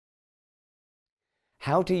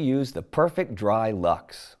How to use the PerfectDry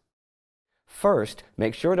LUX. First,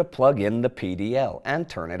 make sure to plug in the PDL and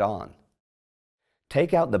turn it on.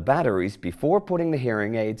 Take out the batteries before putting the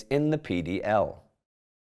hearing aids in the PDL.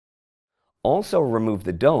 Also remove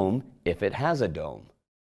the dome if it has a dome.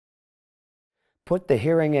 Put the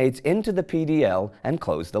hearing aids into the PDL and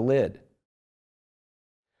close the lid.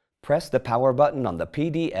 Press the power button on the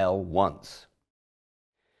PDL once.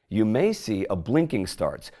 You may see a blinking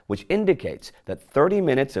starts, which indicates that 30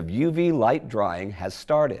 minutes of UV light drying has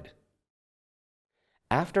started.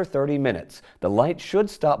 After 30 minutes, the light should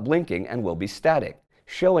stop blinking and will be static,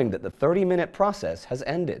 showing that the 30-minute process has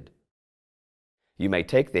ended. You may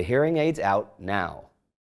take the hearing aids out now.